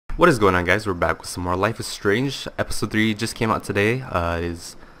What is going on, guys? We're back with some more Life is Strange. Episode 3 just came out today. It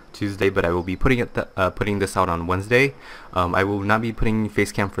is Tuesday, but I will be putting this out on Wednesday. I will not be putting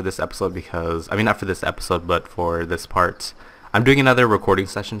facecam for this episode because, not for this episode, but for this part. I'm doing another recording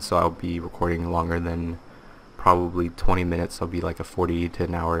session, so I'll be recording longer than probably 20 minutes. I'll be like a 40 to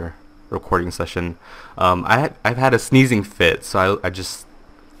an hour recording session. I've had a sneezing fit, so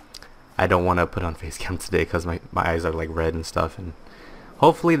I don't want to put on facecam today because my eyes are like red and stuff, and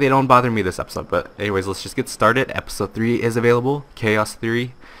hopefully they don't bother me this episode. But anyways, let's just get started. Episode 3 is available, Chaos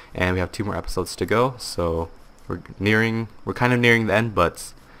Theory, and we have 2 more episodes to go. So we're kind of nearing the end,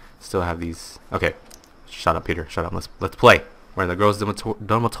 but still have these. Okay, shut up, Peter. Shut up. Let's play. We're in the girls'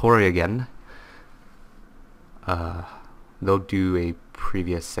 dormitory again. They'll do a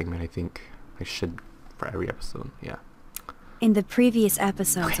previous segment, I think. I should for every episode. Yeah. In the previous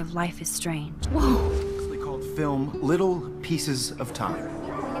episodes of Life is Strange. Whoa! Called film Little Pieces of Time.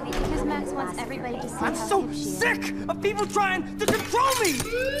 Because Max wants everybody to see I'm how so hip she is. sick of people trying to control me!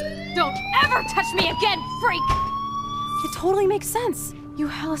 Don't ever touch me again, freak! It totally makes sense. You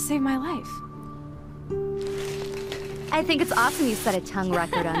hella saved my life. I think it's awesome you set a tongue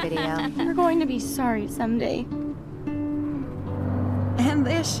record on video. You're going to be sorry someday. And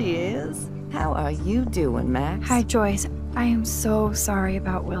there she is. How are you doing, Max? Hi, Joyce. I am so sorry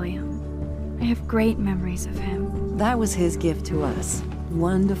about William. I have great memories of him. That was his gift to us.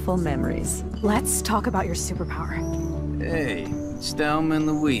 Wonderful memories. Let's talk about your superpower. Hey, Stelma and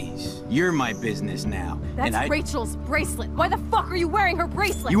Louise, you're my business now. That's Rachel's bracelet. Why the fuck are you wearing her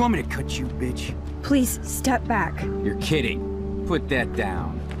bracelet? You want me to cut you, bitch? Please, step back. You're kidding. Put that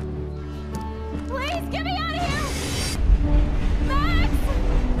down. Please, get me out of here! Max!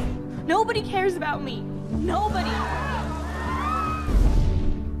 Nobody cares about me. Nobody.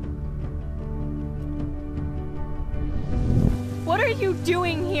 What are you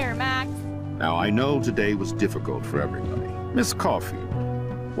doing here, Max? Now, I know today was difficult for everybody. Miss Caulfield,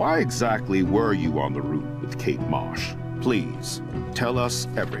 why exactly were you on the route with Kate Marsh? Please, tell us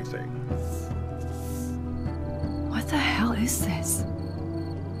everything. What the hell is this?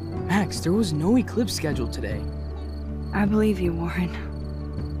 Max, there was no eclipse scheduled today. I believe you, Warren.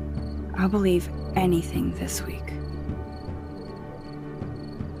 I'll believe anything this week.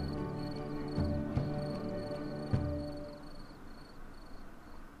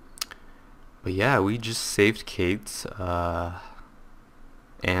 But yeah, we just saved Kate, and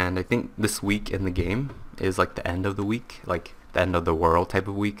I think this week in the game is like the end of the week, like the end of the world type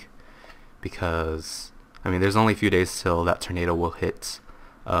of week, because there's only a few days till that tornado will hit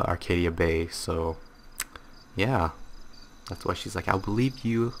Arcadia Bay. So yeah, that's why she's like, I'll believe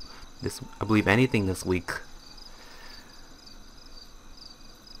you. I believe anything this week.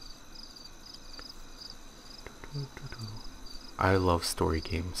 I love story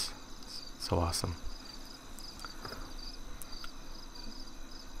games. So awesome.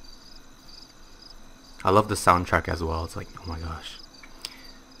 I love the soundtrack as well. It's like, oh my gosh.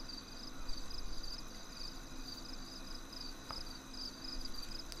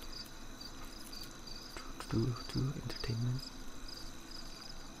 Entertainment.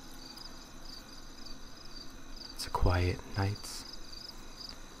 It's a quiet night.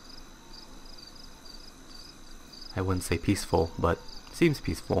 I wouldn't say peaceful, but seems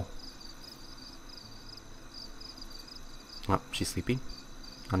peaceful. Oh, she's sleeping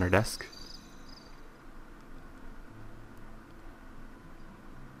on her desk.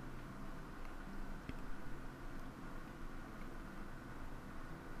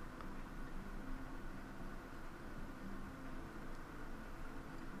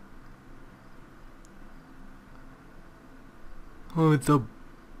 Oh, it's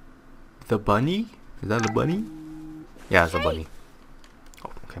the bunny? Is that a bunny? Yeah, it's a bunny.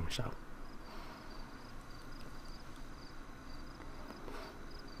 Oh, okay, I'm shut up.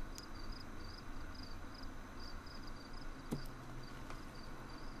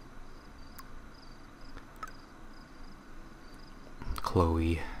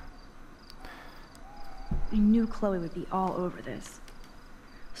 Chloe. I knew Chloe would be all over this,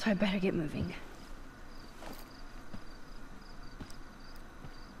 so I better get moving.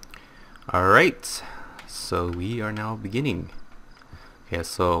 Alright, so we are now beginning. Okay,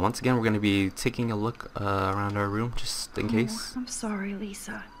 so once again we're going to be taking a look around our room just in case. I'm sorry,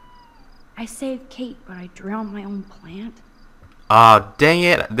 Lisa. I saved Kate, but I drowned my own plant. Ah, dang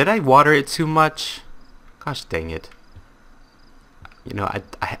it. Did I water it too much? Gosh dang it. I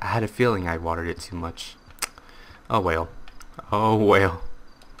had a feeling I watered it too much. Oh well. Oh well.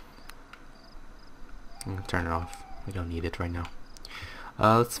 I'm gonna turn it off. We don't need it right now.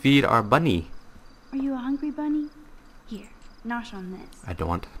 Let's feed our bunny. Are you a hungry bunny? Here, Nosh on this. I don't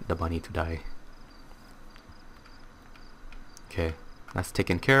want the bunny to die. Okay, that's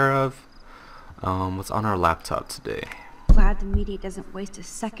taken care of. What's on our laptop today? Glad the media doesn't waste a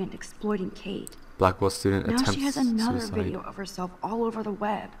second exploiting Kate. Blackwell student Now attempts she has another suicide. video of herself all over the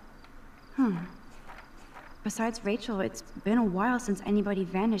web. Besides Rachel, it's been a while since anybody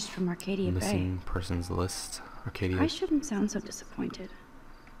vanished from Arcadia Bay. Missing persons list. Arcadia. I shouldn't sound so disappointed.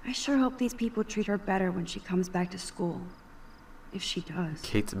 I sure hope these people treat her better when she comes back to school. If she does.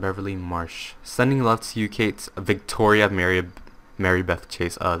 Kate Beverly Marsh. Sending love to you, Kate. Victoria Mary Beth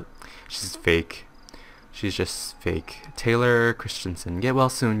Chase. She's fake. She's just fake. Taylor Christensen. Get well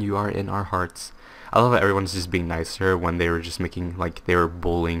soon. You are in our hearts. I love how everyone's just being nice to her when they were just making, like, they were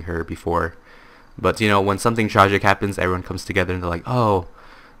bullying her before. But, you know, when something tragic happens, everyone comes together and they're like, oh,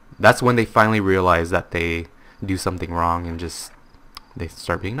 that's when they finally realize that they do something wrong and just, they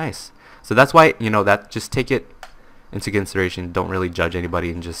start being nice. So that's why, you know, that, just take it into consideration. Don't really judge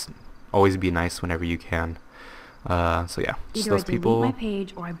anybody and just always be nice whenever you can. So yeah, just Either those I people. delete my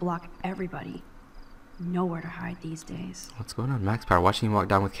page or I block everybody. Nowhere to hide these days. What's going on, Max Power? Watching you walk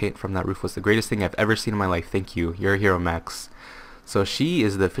down with Kate from that roof was the greatest thing I've ever seen in my life. Thank you. You're a hero, Max. So she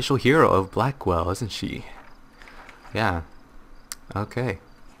is the official hero of Blackwell, isn't she? Yeah. Okay.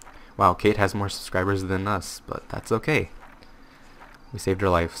 Wow, Kate has more subscribers than us, but that's okay. We saved her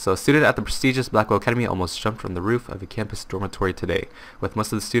life. So a student at the prestigious Blackwell Academy almost jumped from the roof of a campus dormitory today. With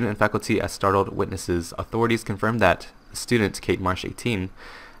most of the student and faculty as startled witnesses, authorities confirmed that the student, Kate Marsh, 18,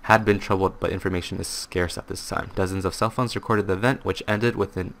 had been troubled, but information is scarce at this time. Dozens of cell phones recorded the event, which ended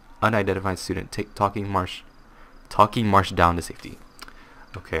with an unidentified student talking Marsh down to safety.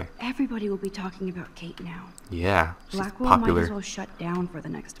 Okay. Everybody will be talking about Kate now. Yeah, she's Blackwell popular. might as well shut down for the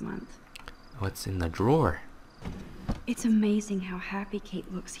next month. What's in the drawer? It's amazing how happy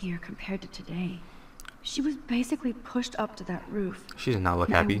Kate looks here compared to today. She was basically pushed up to that roof. She did not look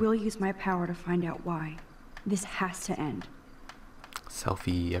and happy. I will use my power to find out why. This has to end.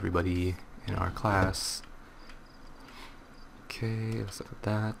 Selfie, everybody in our class. Okay, let's look at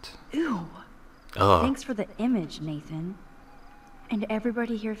that. Ew. Ugh. Thanks for the image, Nathan. And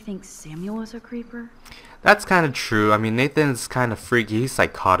everybody here thinks Samuel is a creeper? That's kind of true. I mean, Nathan's kind of freaky. He's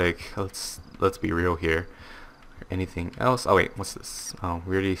psychotic. Let's be real here. Anything else? Oh wait, what's this? Oh,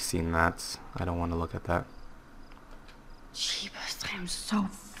 we already seen that. I don't want to look at that. Jeebus, I am so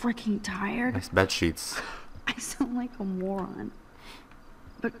freaking tired. Nice bed sheets. I sound like a moron.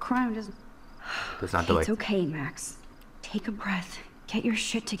 But crime does not delay. It's okay, Max. Take a breath. Get your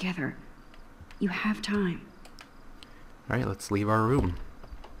shit together. You have time. Alright, let's leave our room.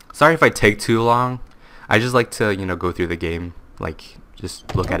 Sorry if I take too long. I just like to, you know, go through the game. Like,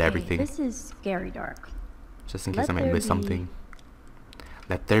 just look at everything. This is scary dark. Just in case I might miss something.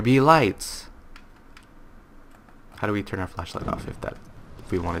 Let there be lights. How do we turn our flashlight off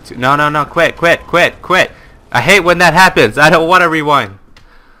if we wanted to? No, quit. I hate when that happens. I don't want to rewind.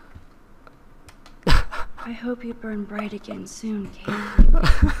 I hope you burn bright again soon, Kate.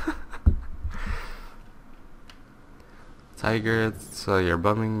 Tiger, so you're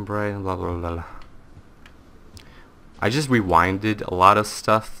bumming bright, blah blah blah. I just rewinded a lot of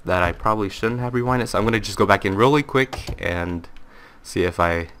stuff that I probably shouldn't have rewinded, so I'm gonna just go back in really quick and see if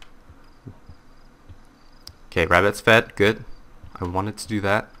I. Okay, rabbit's fed. Good. I wanted to do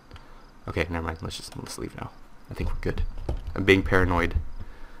that. Okay, never mind. Let's leave now. I think we're good. I'm being paranoid.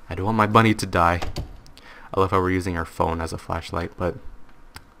 I don't want my bunny to die. I love how we're using our phone as a flashlight, but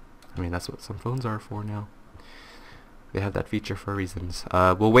I mean that's what some phones are for now. They have that feature for reasons.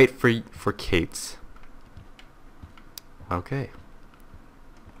 We'll wait for Kate's. Okay.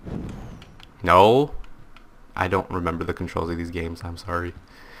 No, I don't remember the controls of these games. I'm sorry.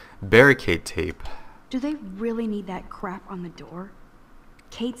 Barricade tape. Do they really need that crap on the door?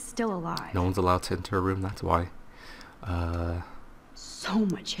 Kate's still alive. No one's allowed to enter a room. That's why. So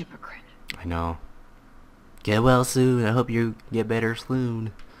much hypocrite. I know. Get well soon. I hope you get better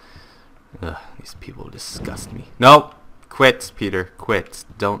soon. Ugh, these people disgust me. Nope. Quit, Peter. Quit.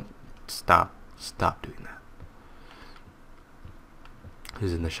 Don't. Stop. Stop doing that.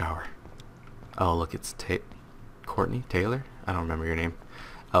 Who's in the shower? Oh, look, it's Courtney? Taylor? I don't remember your name.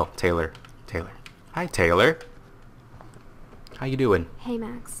 Oh, Taylor. Taylor. Hi, Taylor. How you doing? Hey,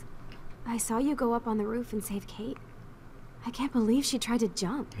 Max. I saw you go up on the roof and save Kate. I can't believe she tried to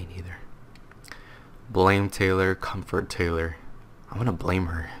jump. Me neither. Blame Taylor, comfort Taylor. I'm gonna blame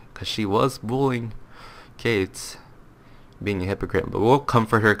her, because she was bullying Kate, being a hypocrite, but we'll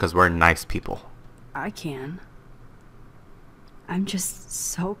comfort her because we're nice people. I can. I'm just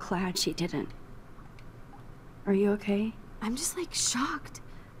so glad she didn't. Are you okay? I'm just like shocked.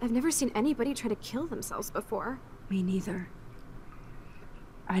 I've never seen anybody try to kill themselves before. Me neither.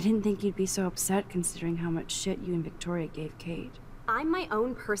 I didn't think you'd be so upset considering how much shit you and Victoria gave Kate. I'm my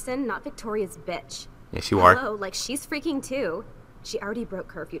own person, not Victoria's bitch. Yes, you are. Hello, like she's freaking too. She already broke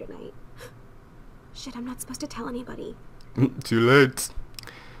curfew tonight. Shit, I'm not supposed to tell anybody. Too late.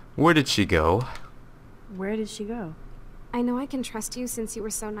 Where did she go? Where did she go? I know I can trust you since you were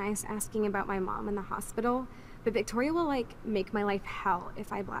so nice asking about my mom in the hospital, but Victoria will, like, make my life hell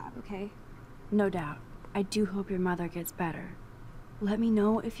if I blab, okay? No doubt. I do hope your mother gets better. Let me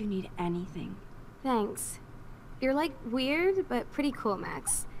know if you need anything. Thanks. You're, like, weird, but pretty cool,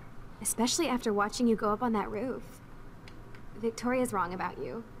 Max. Especially after watching you go up on that roof. Victoria's wrong about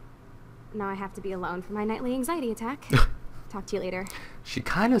you. Now I have to be alone for my nightly anxiety attack. Talk to you later. She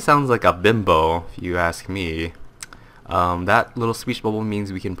kind of sounds like a bimbo, if you ask me. That little speech bubble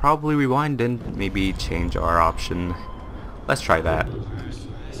means we can probably rewind and maybe change our option. Let's try that.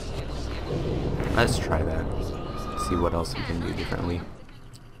 Let's try that. See what else we can do differently.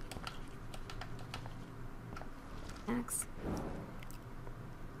 Max.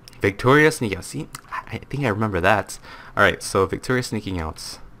 Victoria sneaking out. See, I think I remember that. Alright, so Victoria sneaking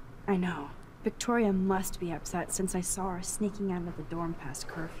out. I know. Victoria must be upset since I saw her sneaking out of the dorm past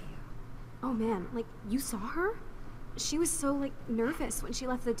curfew. Oh man, like, you saw her? She was so, like, nervous when she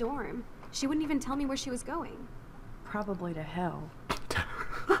left the dorm. She wouldn't even tell me where she was going. Probably to hell.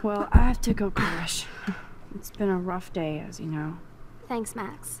 Well, I have to go crash. It's been a rough day, as you know. Thanks,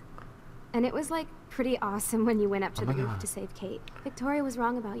 Max. And it was, like, pretty awesome when you went up to the roof God. to save Kate. Victoria was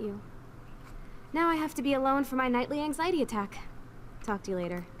wrong about you. Now I have to be alone for my nightly anxiety attack. Talk to you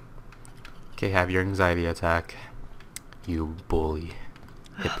later. Okay, have your anxiety attack. You bully.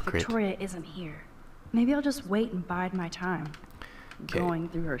 Hypocrite. Victoria isn't here. Maybe I'll just wait and bide my time. Okay. Going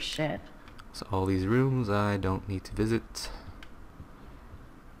through her shit. So all these rooms I don't need to visit.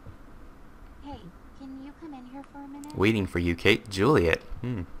 Hey, can you come in here for a minute? Waiting for you, Kate. Juliet.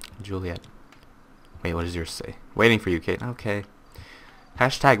 Juliet. Wait, what does yours say? Waiting for you, Kate. Okay.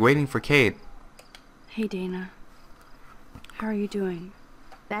 Hashtag waiting for Kate. Hey, Dana. How are you doing?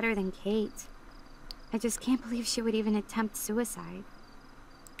 Better than Kate. I just can't believe she would even attempt suicide.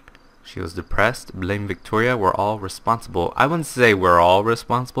 She was depressed. Blame Victoria. We're all responsible. I wouldn't say we're all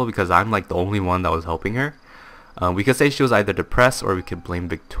responsible because I'm like the only one that was helping her. We could say she was either depressed or we could blame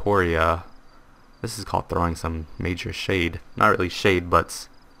Victoria. This is called throwing some major shade. Not really shade, but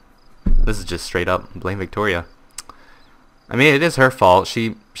this is just straight up blame Victoria. I mean, it is her fault.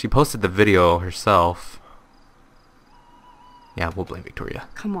 She posted the video herself. Yeah, we'll blame Victoria.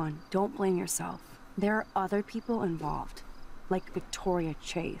 Come on, don't blame yourself. There are other people involved. Like Victoria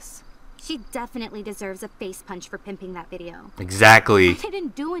Chase. She definitely deserves a face punch for pimping that video. Exactly. I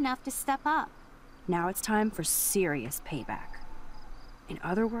didn't do enough to step up. Now it's time for serious payback. In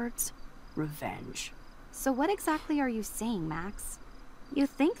other words, revenge. So what exactly are you saying, Max? You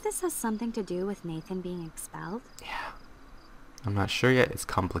think this has something to do with Nathan being expelled? Yeah. I'm not sure yet. It's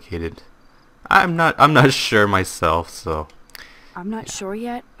complicated. I'm not sure myself, so. I'm not sure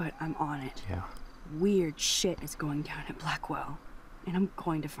yet, but I'm on it. Yeah. Weird shit is going down at Blackwell, and I'm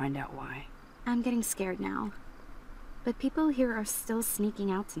going to find out why. I'm getting scared now. But people here are still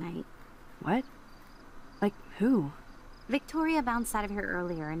sneaking out tonight. What? Like who? Victoria bounced out of here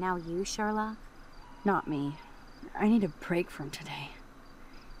earlier, and now you, Sherlock? Not me. I need a break from today.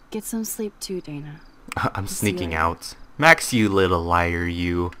 Get some sleep too, Dana. I'm sneaking out. Max, you little liar,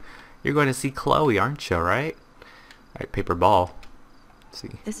 you. You're going to see Chloe, aren't you, right? Alright, paper ball. Let's see.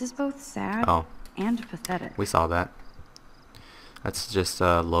 This is both sad and pathetic. We saw that. That's just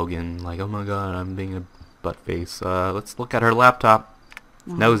Logan, like, oh my god, I'm being a butt face. Let's look at her laptop.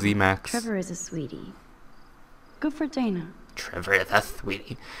 Nosy Max. Trevor is a sweetie. Good for Dana. Trevor, the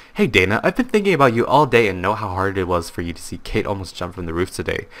sweetie. Hey Dana, I've been thinking about you all day and know how hard it was for you to see Kate almost jump from the roof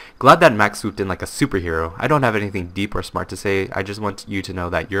today. Glad that Max swooped in like a superhero. I don't have anything deep or smart to say. I just want you to know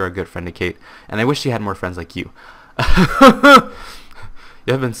that you're a good friend to Kate, and I wish she had more friends like you.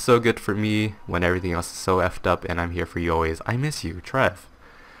 You have been so good for me when everything else is so effed up, and I'm here for you always. I miss you, Trev.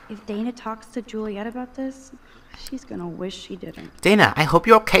 If Dana talks to Juliet about this, she's gonna wish she didn't. Dana, I hope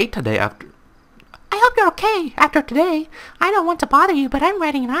you're okay today after... I hope you're okay after today. I don't want to bother you, but I'm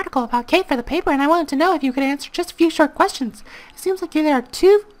writing an article about Kate for the paper, and I wanted to know if you could answer just a few short questions. It seems like there are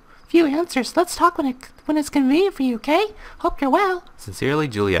too few answers. Let's talk when it's convenient for you, okay? Hope you're well. Sincerely,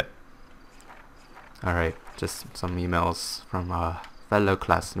 Juliet. Alright, just some emails from fellow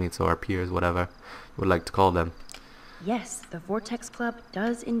classmates or peers, whatever you would like to call them. Yes, the Vortex Club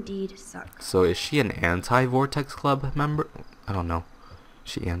does indeed suck. So is she an anti-Vortex Club member? I don't know.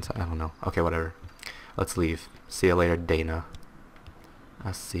 She anti... I don't know. Okay, whatever. Let's leave. See you later, Dana.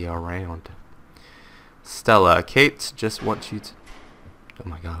 I'll see you around. Stella, Kate just wants you to... Oh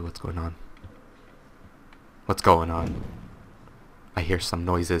my god, what's going on? What's going on? I hear some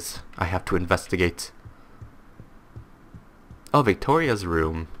noises. I have to investigate. Oh, Victoria's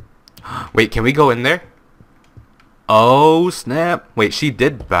room. Wait, can we go in there? Oh, snap. Wait, she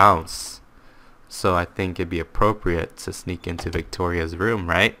did bounce. So I think it'd be appropriate to sneak into Victoria's room,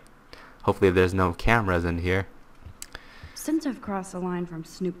 right? Hopefully there's no cameras in here. Since I've crossed the line from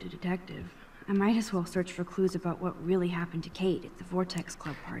snoop to detective, I might as well search for clues about what really happened to Kate at the Vortex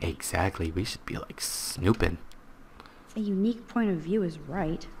Club party. Exactly. We should be like snooping. A unique point of view is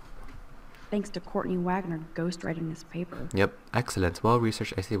right. Thanks to Courtney Wagner ghostwriting this paper. Yep. Excellent. Well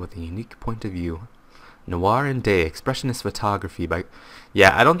researched essay with a unique point of view. Noir and Day. Expressionist photography by...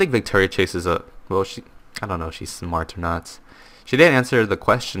 Yeah, I don't think Victoria Chase is a... Well, she... I don't know if she's smart or not. She didn't answer the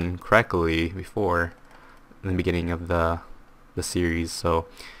question correctly before in the beginning of the series, so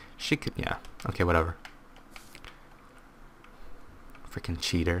she could... Yeah. Okay, whatever. Freaking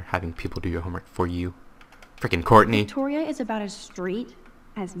cheater. Having people do your homework for you. Freaking Courtney. Victoria is about as street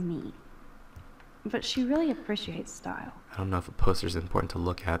as me. But she really appreciates style. I don't know if a poster is important to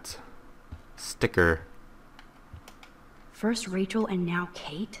look at. Sticker. First Rachel and now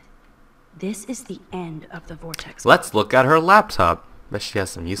Kate? This is the end of the Vortex. Let's look at her laptop. Bet she has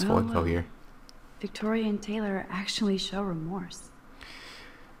some useful info here. Victoria and Taylor actually show remorse.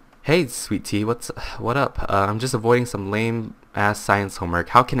 Hey, sweet tea, what up? I'm just avoiding some lame-ass science homework.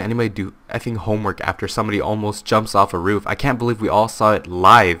 How can anybody do effing homework after somebody almost jumps off a roof? I can't believe we all saw it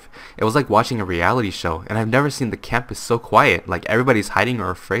live. It was like watching a reality show, and I've never seen the campus so quiet, like everybody's hiding or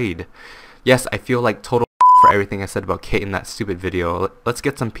afraid. Yes, I feel like total for everything I said about Kate in that stupid video. Let's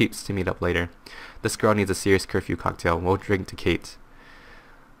get some peeps to meet up later. This girl needs a serious curfew cocktail. We'll drink to Kate.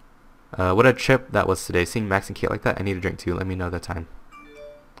 What a trip that was today. Seeing Max and Kate like that, I need a drink too. Let me know the time.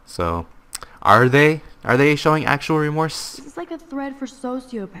 So, are they showing actual remorse? This is like a thread for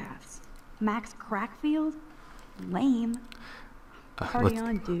sociopaths. Max Crackfield? Lame. Party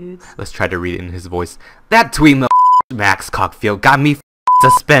on, dudes. Let's try to read it in his voice. That tweet Max Cockfield got me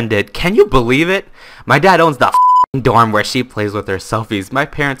suspended. Can you believe it? My dad owns the dorm where she plays with her selfies. My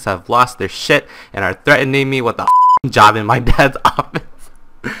parents have lost their shit and are threatening me with a job in my dad's office.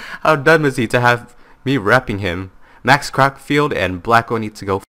 How dumb is he to have me repping him? Max Crackfield and Blacko need to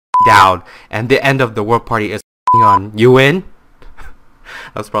go down, and the end of the world party is on. You in?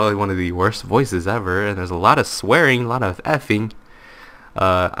 That's probably one of the worst voices ever, and there's a lot of swearing, a lot of effing.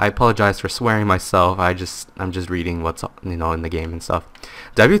 I apologize for swearing myself. I'm just reading what's in the game and stuff.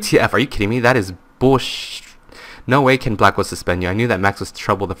 WTF? Are you kidding me? That is bullshit. No way can Blacko suspend you. I knew that Max was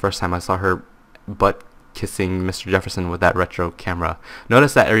trouble the first time I saw her butt kissing Mr. Jefferson with that retro camera.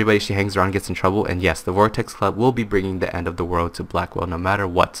 Notice that everybody she hangs around gets in trouble, and yes, the Vortex Club will be bringing the end of the world to Blackwell no matter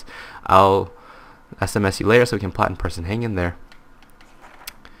what. I'll SMS you later so we can plot in person. Hang in there.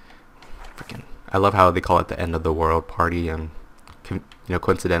 Freaking, I love how they call it the end of the world party, and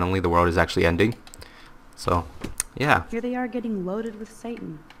coincidentally the world is actually ending. So, yeah. Here they are getting loaded with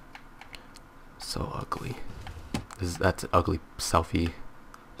Satan. So ugly. That's an ugly selfie.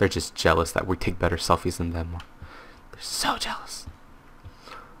 They're just jealous that we take better selfies than them. They're so jealous.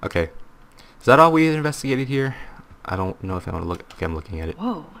 Okay. Is that all we investigated here? I don't know if I want to look. Okay, I'm looking at it.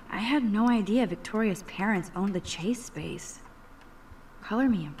 Whoa, I had no idea Victoria's parents owned the Chase space. Color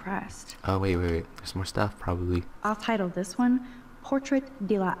me impressed. Oh, wait. There's more stuff, probably. I'll title this one, Portrait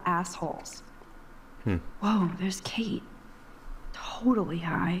de la Assholes. Whoa, there's Kate. Totally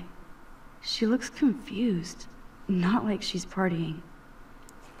high. She looks confused. Not like she's partying.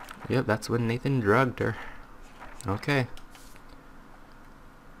 Yep, that's when Nathan drugged her. Okay.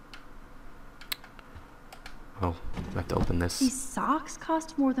 Oh, I have to open this. These socks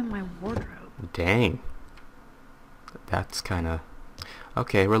cost more than my wardrobe. Dang. That's kind of...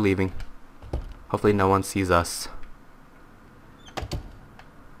 Okay, we're leaving. Hopefully no one sees us.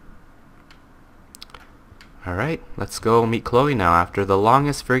 Alright, let's go meet Chloe now after the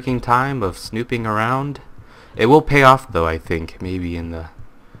longest freaking time of snooping around. It will pay off though, I think. Maybe in the...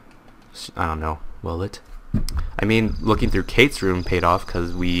 I don't know. Will it? I mean, looking through Kate's room paid off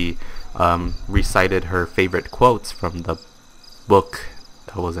because we recited her favorite quotes from the book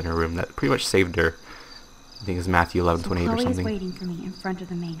that was in her room that pretty much saved her. I think it's Matthew 11:28 or something. Chloe's waiting for me in front of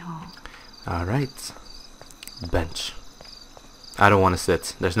the main hall. Alright. Bench. I don't want to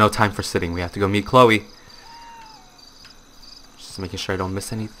sit. There's no time for sitting. We have to go meet Chloe. Just making sure I don't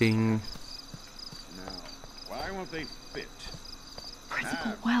miss anything. Now, why won't they fit?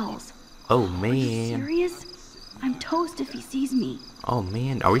 Principal Wells. Oh, Are you man. serious? I'm toast if he sees me. Oh,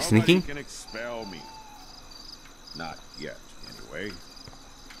 man. Are we sneaking? Nobody can expel me. Not yet, anyway.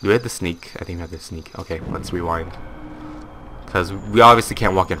 Do we have to sneak? I think we have to sneak. Okay, let's rewind. because we obviously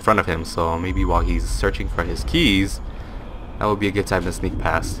can't walk in front of him, so maybe while he's searching for his keys, that would be a good time to sneak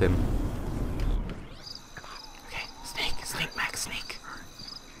past him. Okay, sneak, Max, sneak.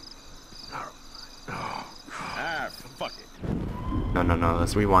 Ah, fuck it. No,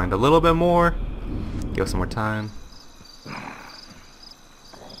 let's rewind a little bit more. Give us some more time.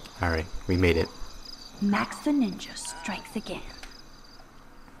 Alright, we made it. Max the Ninja strikes again.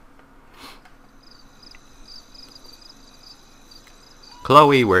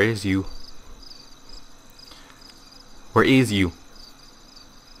 Chloe, where is you? Where is you?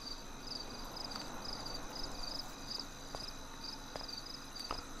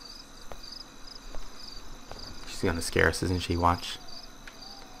 She's gonna scare us, isn't she? Watch.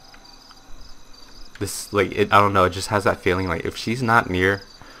 This, like, I don't know, it just has that feeling like if she's not near,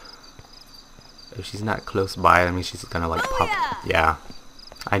 if she's not close by, I mean, she's gonna like pop. Yeah,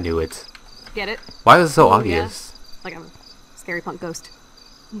 I knew it. Get it? Why is it so obvious? Like I'm a scary punk ghost.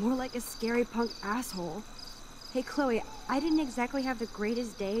 More like a scary punk asshole. Hey Chloe, I didn't exactly have the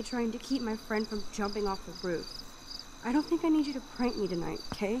greatest day trying to keep my friend from jumping off the roof. I don't think I need you to prank me tonight,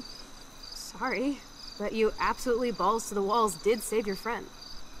 okay? Sorry, but you absolutely balls to the walls did save your friend.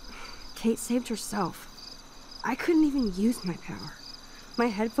 Kate saved herself. I couldn't even use my power. My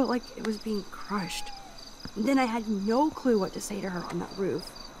head felt like it was being crushed. And then I had no clue what to say to her on that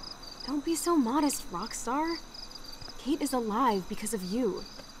roof. Don't be so modest, Rockstar. Kate is alive because of you.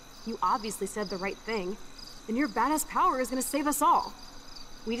 You obviously said the right thing, and your badass power is gonna save us all.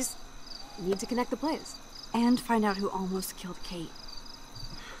 We just need to connect the plays. And find out who almost killed Kate.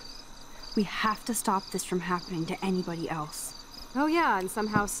 We have to stop this from happening to anybody else. Oh yeah, and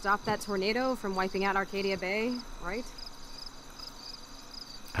somehow stop that tornado from wiping out Arcadia Bay, right?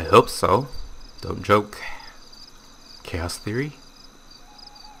 I hope so. Don't joke. Chaos theory?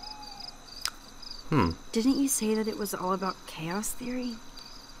 Didn't you say that it was all about chaos theory?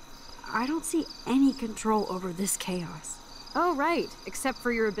 I don't see any control over this chaos. Oh right, except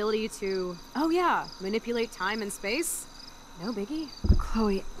for your ability to, oh yeah, manipulate time and space? No biggie.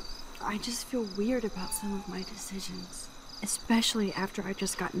 Chloe, I just feel weird about some of my decisions. Especially after I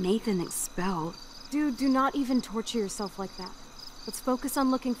just got Nathan expelled. Dude, do not even torture yourself like that. Let's focus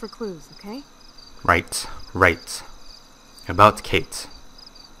on looking for clues, okay? Right. About Kate.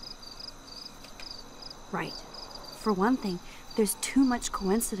 Right. For one thing, there's too much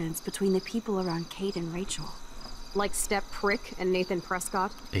coincidence between the people around Kate and Rachel. Like Step Prick and Nathan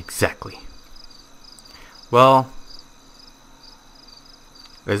Prescott? Exactly. Well,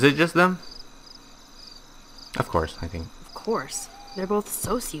 is it just them? Of course, I think. Of course. They're both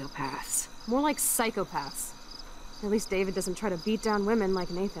sociopaths. More like psychopaths. At least David doesn't try to beat down women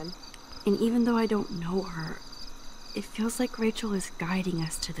like Nathan. And even though I don't know her, it feels like Rachel is guiding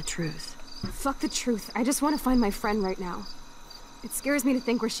us to the truth. Fuck the truth. I just want to find my friend right now. It scares me to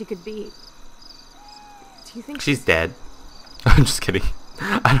think where she could be. Do you think she's dead? I'm just kidding.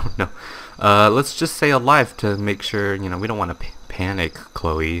 I don't know. Let's just say alive to make sure, you know, we don't want to panic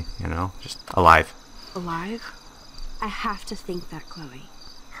Chloe, you know, just alive. Alive? I have to think that, Chloe.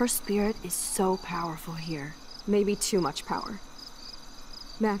 Her spirit is so powerful here. Maybe too much power.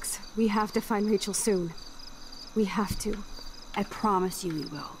 Max, we have to find Rachel soon. We have to. I promise you we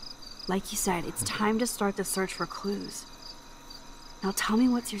will. Like you said, it's time to start the search for clues. Now tell me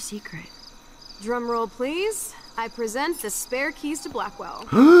what's your secret. Drum roll, please. I present the spare keys to Blackwell.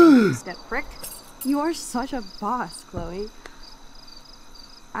 Step Prick. You are such a boss, Chloe.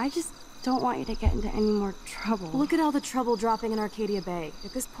 I just don't want you to get into any more trouble. Look at all the trouble dropping in Arcadia Bay.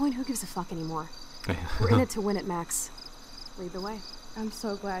 At this point, who gives a fuck anymore? We're in it to win it, Max. Lead the way. I'm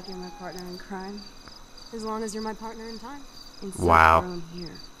so glad you're my partner in crime. As long as you're my partner in time. Wow.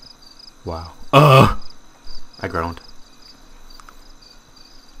 Here. Wow. I groaned.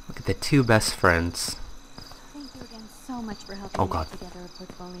 Look at the two best friends. Thank you again so much for helping Oh me God. put together a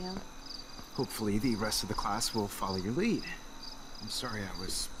portfolio. Hopefully the rest of the class will follow your lead. I'm sorry I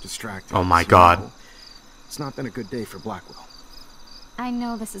was distracted. Oh my As you God. know, it's not been a good day for Blackwell. I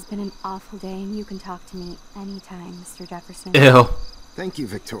know this has been an awful day, and you can talk to me anytime, Mr. Jefferson. Ew. Thank you,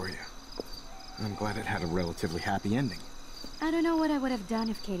 Victoria. I'm glad it had a relatively happy ending. I don't know what I would have done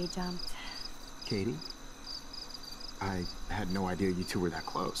if Katie jumped. Katie? I had no idea you two were that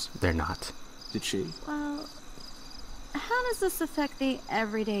close. They're not. Did she? Well, how does this affect the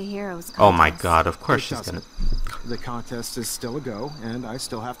everyday heroes contest? Oh my God, of course It she's gonna... doesn't. The contest is still a go, and I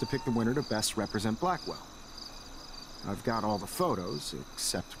still have to pick the winner to best represent Blackwell. I've got all the photos,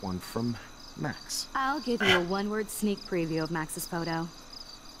 except one from Max. I'll give you a one-word sneak preview of Max's photo.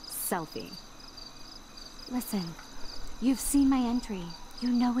 Selfie. Listen, you've seen my entry. You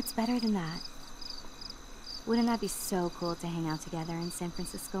know it's better than that. Wouldn't that be so cool to hang out together in San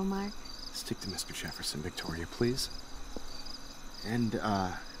Francisco, Mark? Stick to Mr. Jefferson, Victoria, please. And,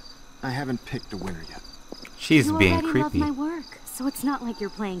 I haven't picked a winner yet. She's being creepy. You already love my work, so it's not like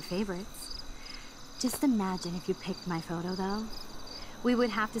you're playing favorites. Just imagine if you picked my photo, though. We would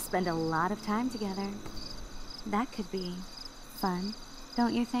have to spend a lot of time together. That could be fun,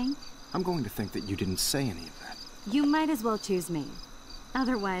 don't you think? I'm going to think that you didn't say any of that. You might as well choose me.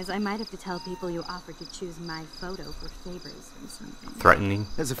 Otherwise, I might have to tell people you offered to choose my photo for favors or something. Threatening.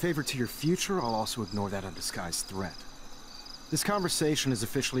 As a favor to your future, I'll also ignore that undisguised threat. This conversation is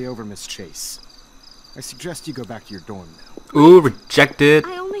officially over, Miss Chase. I suggest you go back to your dorm now. Ooh, rejected.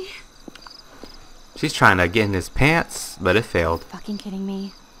 I only... She's trying to get in his pants, but it failed. Fucking kidding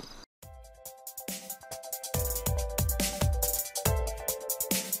me.